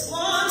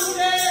 One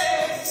day,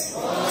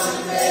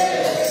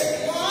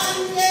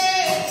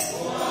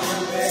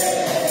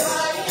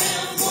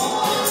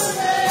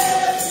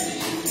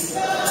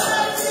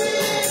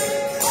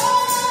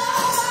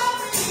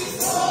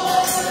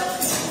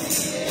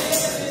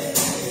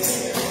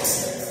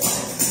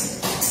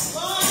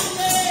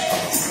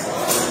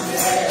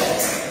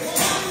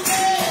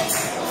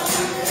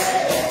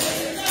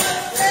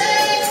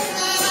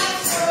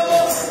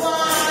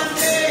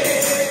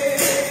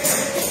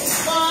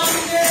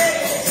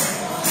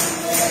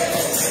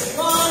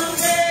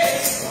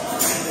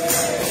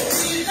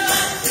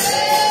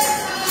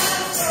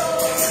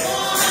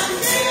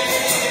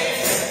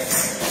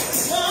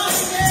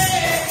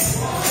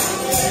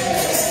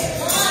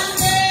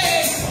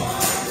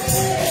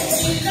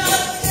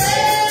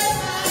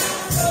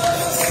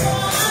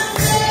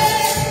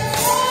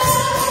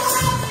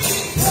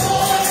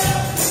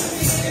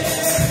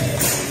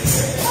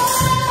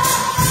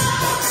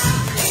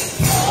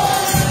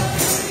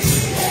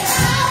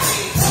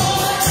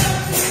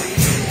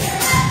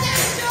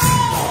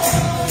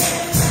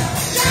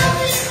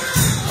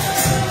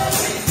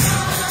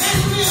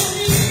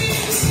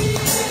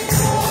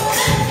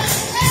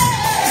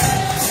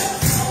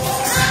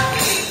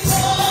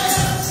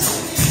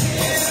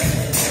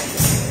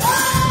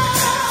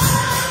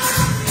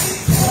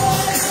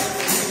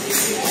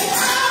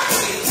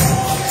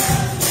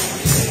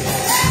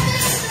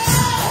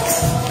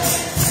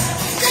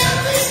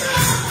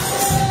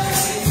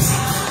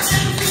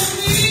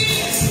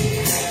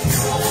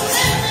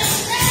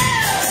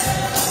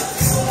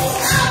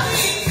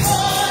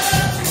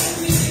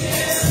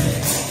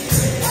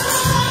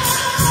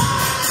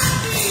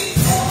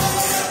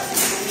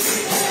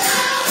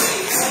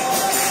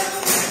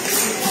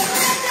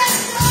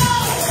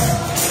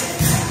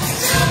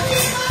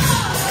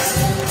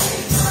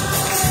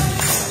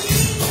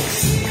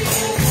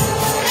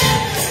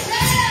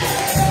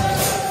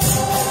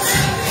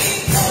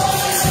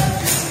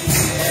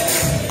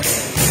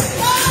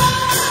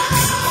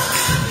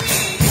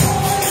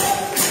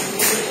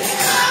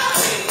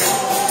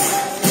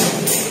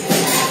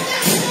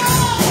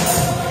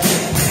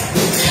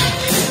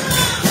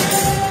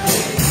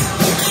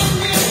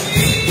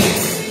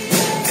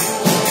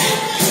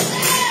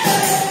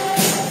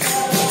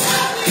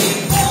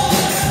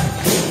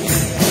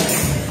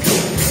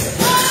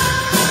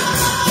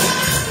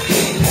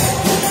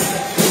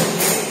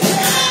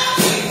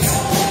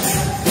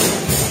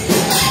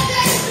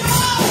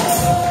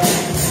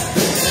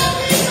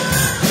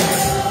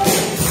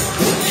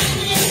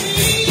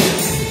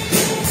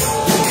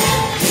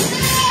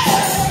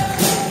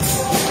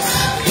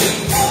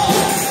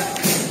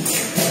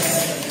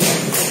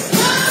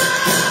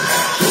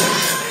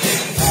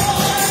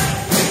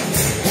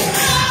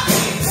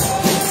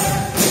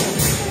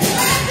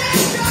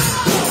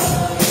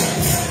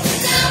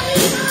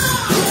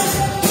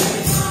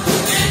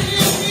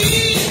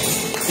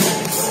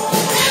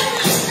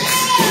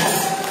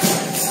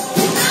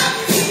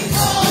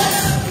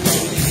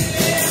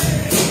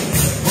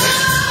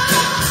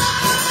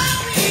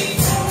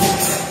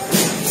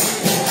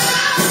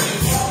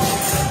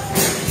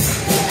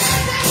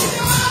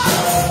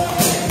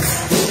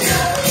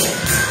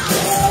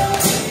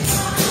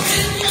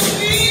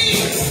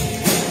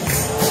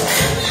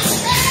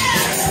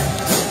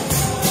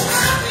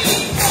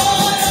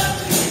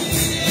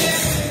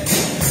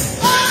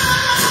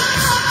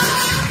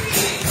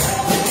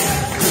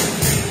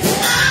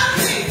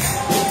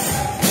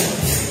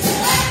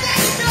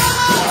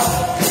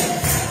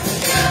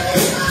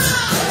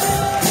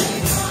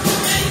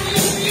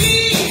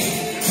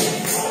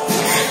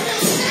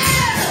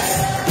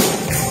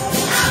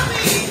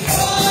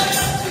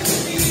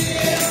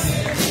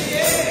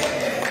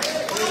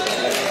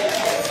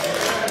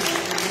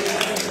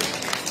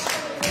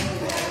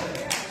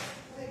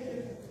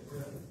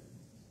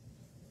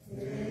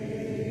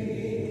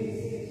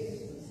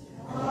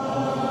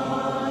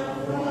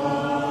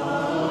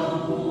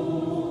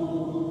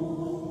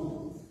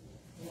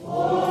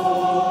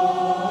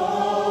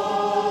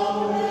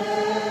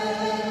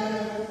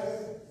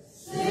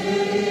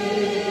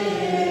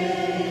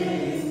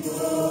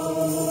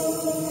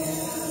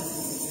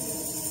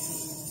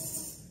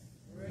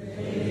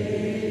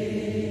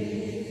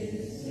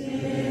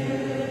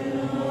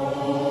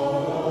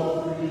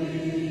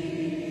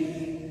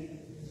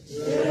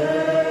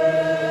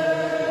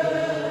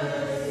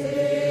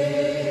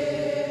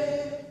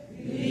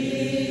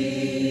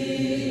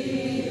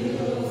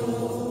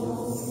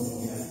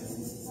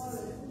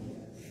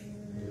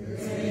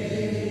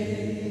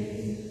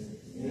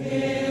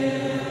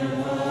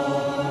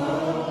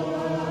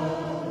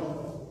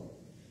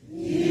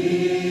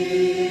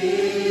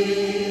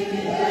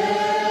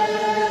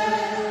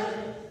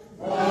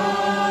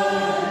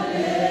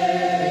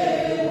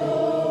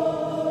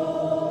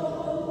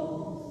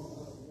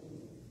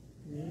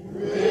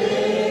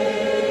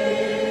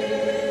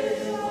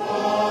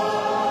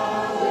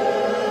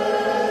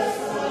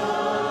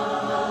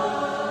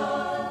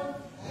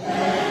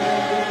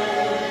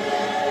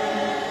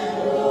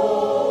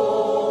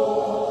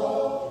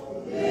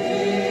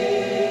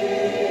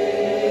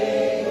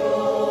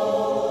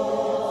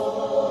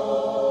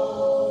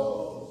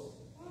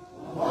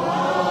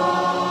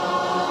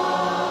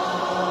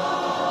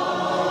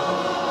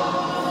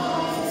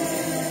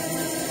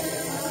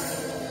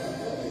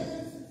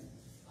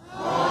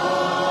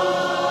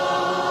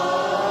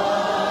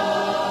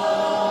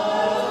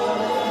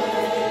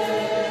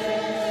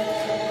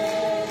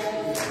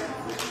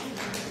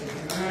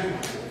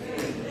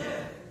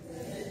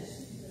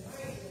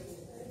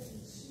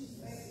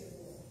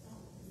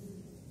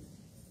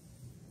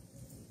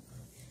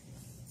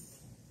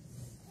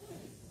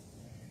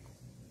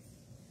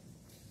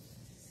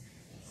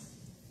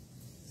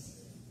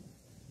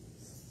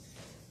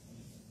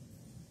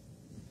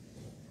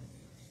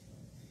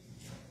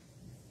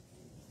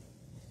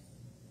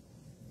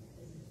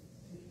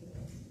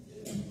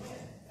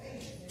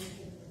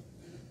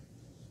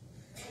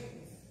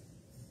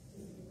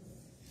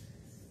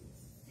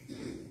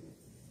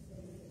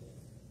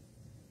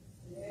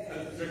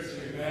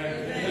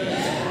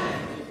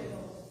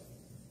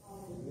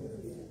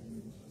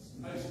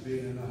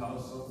 being in the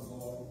house of the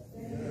Lord.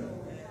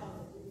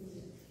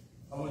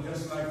 I would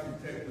just like to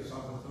take this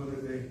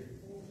opportunity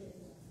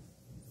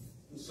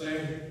to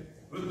say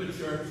with the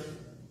church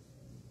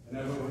and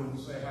everyone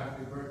to say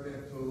happy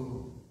birthday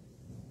to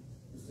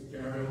Mr.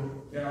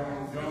 Carol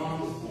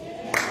Jones.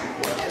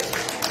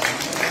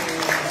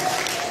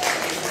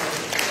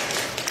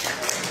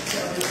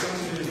 Every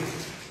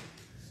Sunday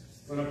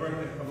when a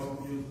birthday comes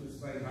up, you just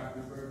say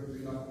happy birthday.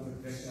 We're not going to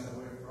take that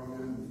away from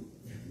him.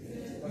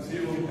 Because he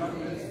will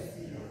come in.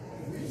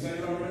 You say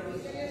it already?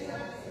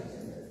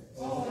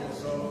 Okay,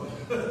 so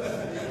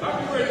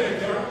happy birthday,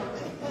 Carol.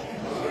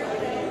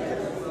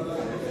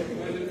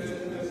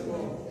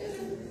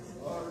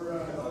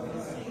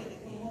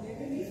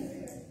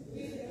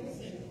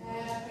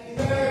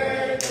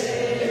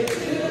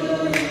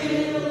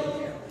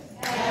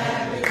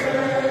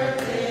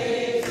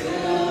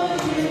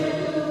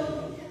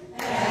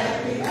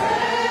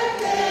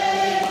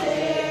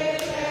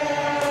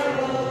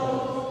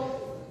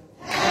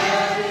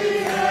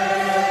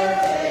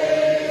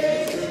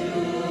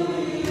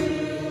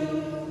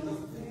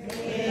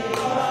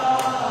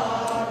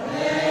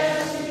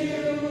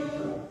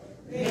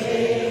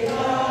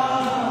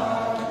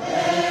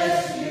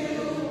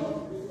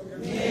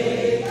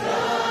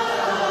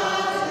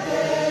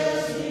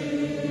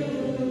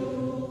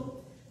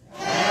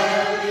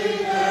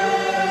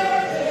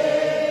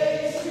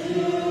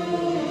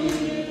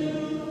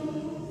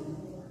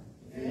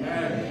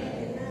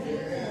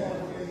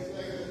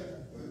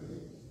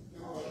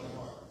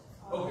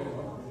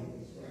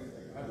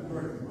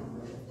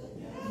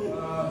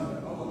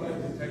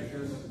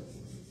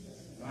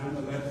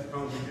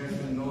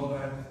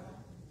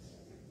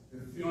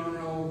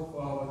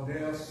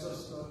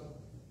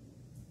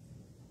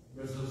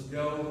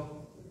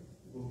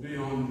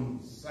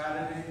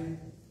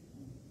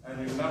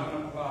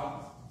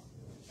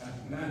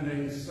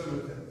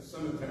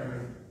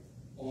 Cemetery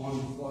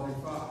on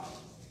 45.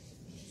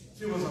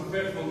 She was a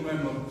faithful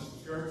member of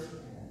this church.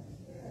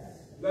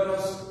 Let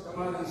us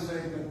come out and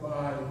say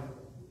goodbye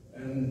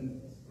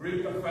and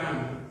greet the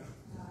family.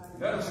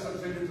 Let us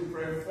continue to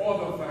pray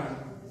for the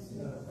family,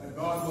 and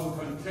God will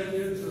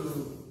continue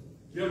to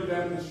give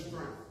them the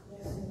strength.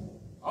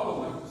 I would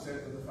like to say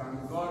to the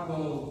family, God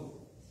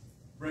will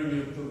bring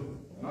you through.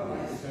 And I'd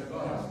like to say,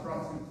 God has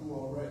brought you through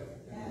already.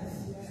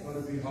 It's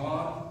going to be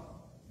hard.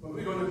 But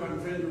we're going to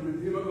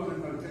continue we're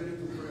going to continue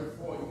to pray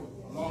for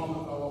you, along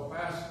with our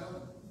pastor,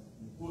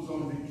 who's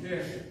on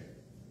vacation.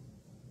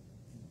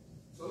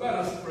 So let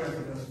us pray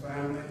for this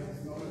family.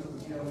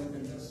 Mr. Kelly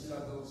can just see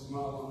that little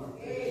smile on her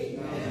face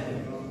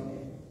now.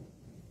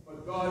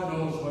 But God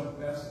knows what's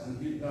best,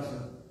 and He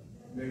doesn't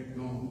make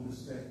no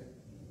mistake.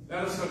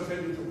 Let us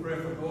continue to pray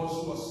for those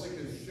who are sick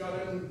and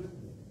shut in.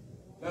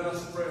 Let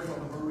us pray for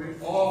the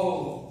bereaved,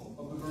 all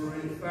of the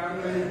bereaved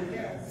family,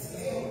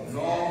 and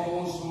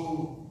all those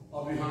who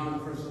are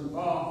behind prison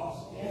bars.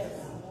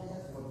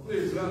 But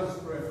please let us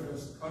pray for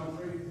this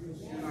country,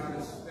 this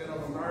United States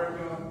of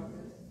America,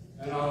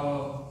 and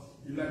our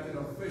elected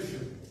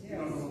officials. We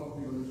don't know what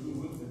we're going to do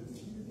with it.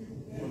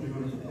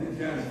 We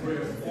can't pray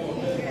for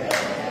them.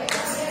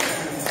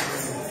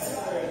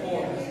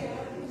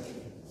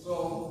 So,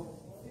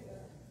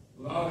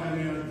 without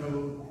any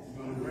ado,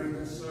 we're going to bring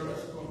this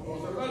service to a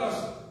close. And let us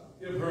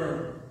give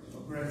her a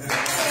great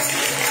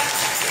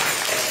hand.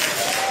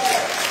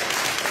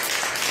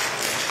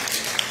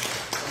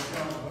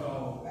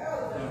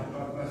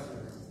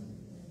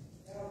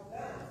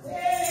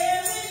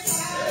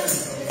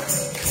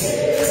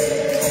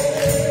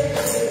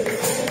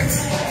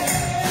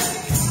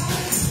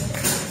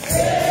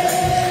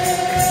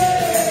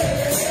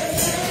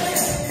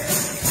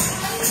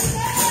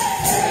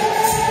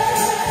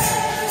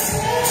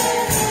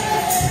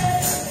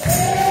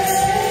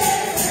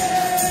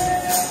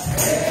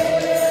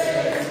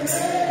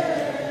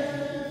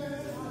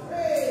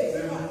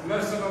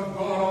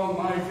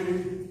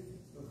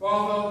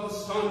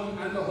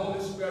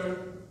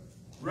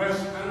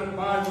 Rest and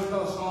abide with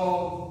us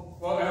all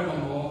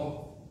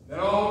forevermore, that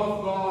all